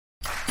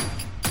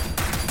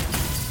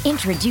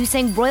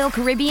Introducing Royal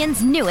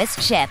Caribbean's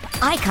newest ship,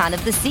 Icon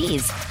of the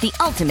Seas, the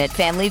ultimate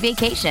family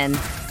vacation.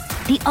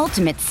 The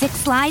ultimate 6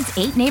 slides,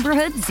 8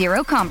 neighborhoods,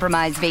 0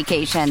 compromise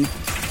vacation.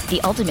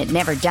 The ultimate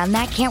never done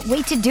that, can't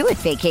wait to do it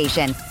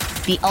vacation.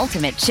 The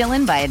ultimate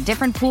chillin' by a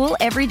different pool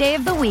every day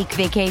of the week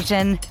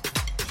vacation.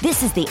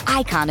 This is the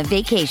Icon of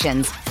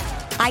vacations.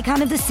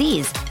 Icon of the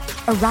Seas,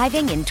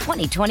 arriving in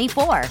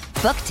 2024.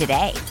 Book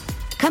today.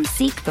 Come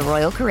seek the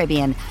Royal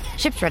Caribbean.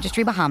 Ships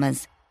Registry,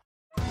 Bahamas.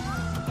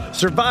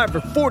 Survivor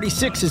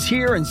 46 is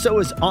here, and so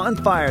is On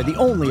Fire, the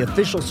only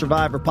official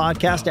Survivor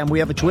podcast, and we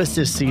have a twist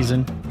this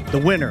season. The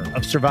winner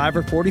of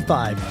Survivor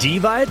 45, Dee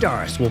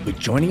Valladares, will be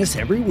joining us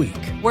every week.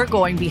 We're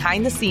going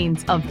behind the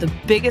scenes of the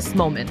biggest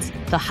moments,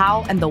 the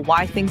how and the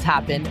why things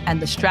happen,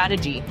 and the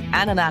strategy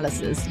and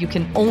analysis you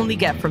can only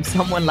get from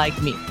someone like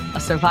me, a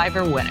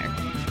Survivor winner.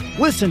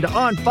 Listen to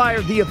On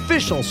Fire, the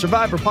official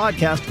Survivor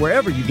podcast,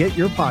 wherever you get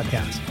your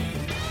podcasts.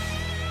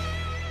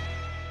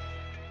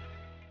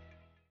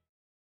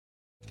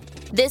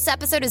 This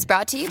episode is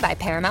brought to you by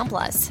Paramount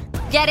Plus.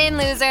 Get in,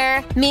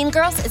 loser! Mean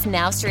Girls is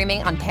now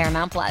streaming on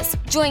Paramount Plus.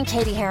 Join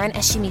Katie Heron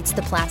as she meets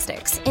the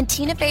plastics in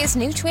Tina Fey's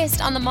new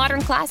twist on the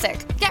modern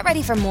classic. Get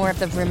ready for more of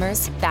the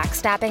rumors,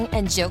 backstabbing,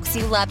 and jokes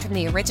you loved from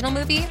the original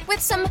movie with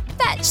some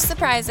fetch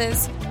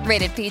surprises.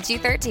 Rated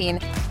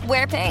PG-13.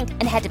 Wear pink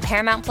and head to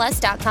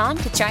ParamountPlus.com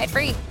to try it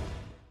free.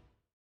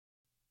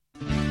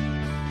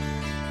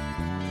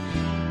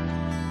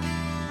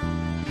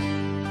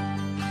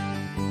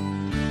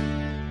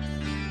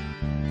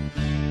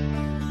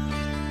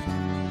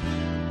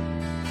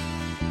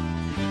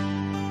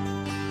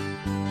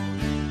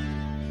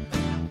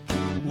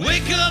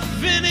 Wake up,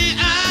 Vinnie,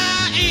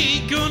 I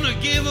ain't gonna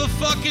give a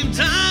fucking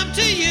time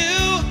to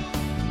you.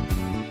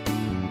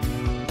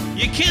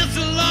 You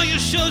cancel all your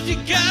shows, you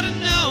gotta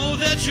know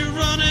that you're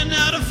running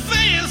out of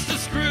fans to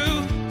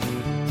screw.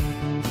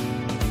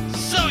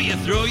 So you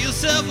throw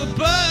yourself a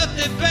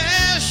birthday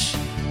bash.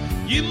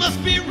 You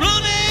must be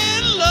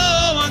running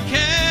low on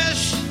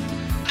cash.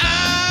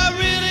 I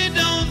really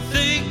don't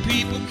think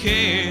people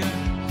care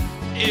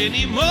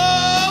anymore.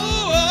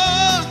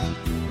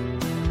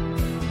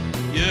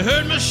 You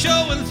heard my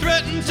show and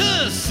threatened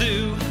to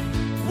sue.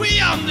 We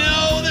all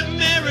know that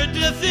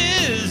Meredith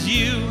is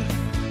you.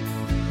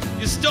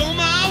 You stole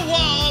my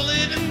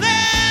wallet and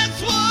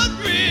that's what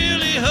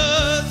really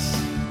hurts.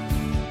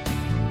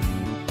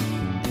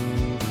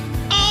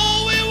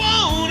 All we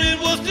wanted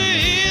was to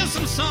hear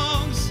some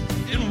songs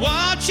and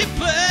watch you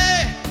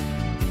play.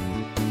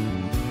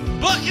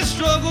 But you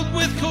struggled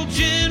with cold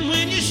gin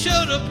when you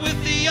showed up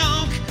with the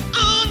yonk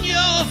on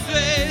your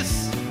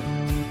face.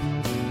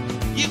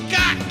 You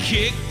got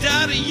kicked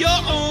out of your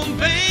own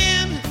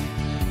band.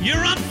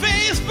 You're on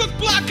Facebook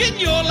blocking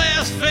your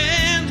last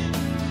fan.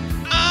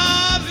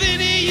 Ah,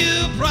 Vinnie,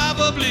 you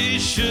probably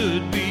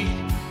should be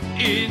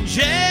in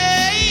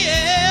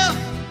jail.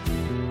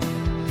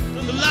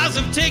 The lies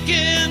have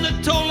taken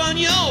a toll on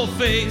your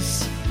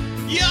face.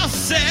 You're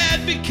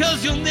sad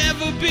because you'll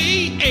never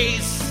be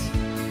ace.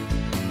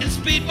 And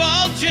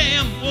Speedball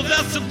Jam, well,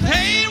 that's a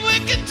pain we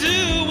can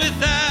do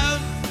without.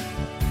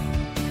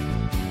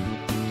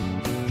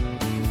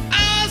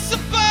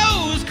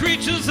 Suppose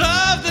creatures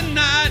of the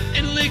night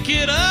and lick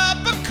it up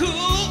are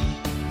cool.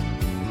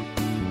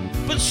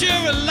 But you're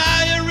a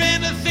liar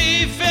and a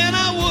thief, and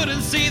I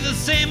wouldn't say the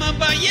same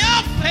about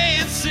your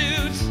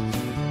pantsuit.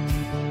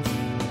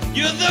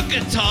 You're the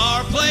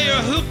guitar player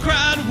who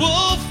cried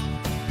wolf,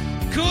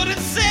 couldn't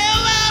sell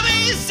out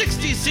a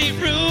 60-seat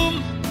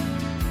room.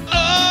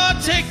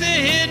 Oh, take the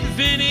hit,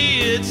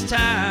 Vinnie, it's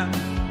time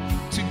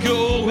to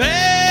go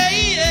away.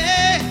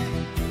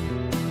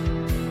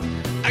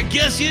 I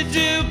guess you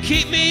do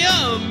keep me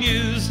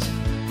amused,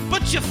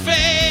 but your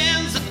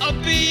fans are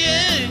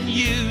being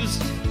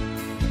used.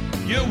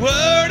 Your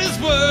word is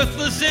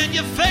worthless and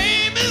your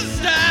fame is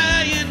dying.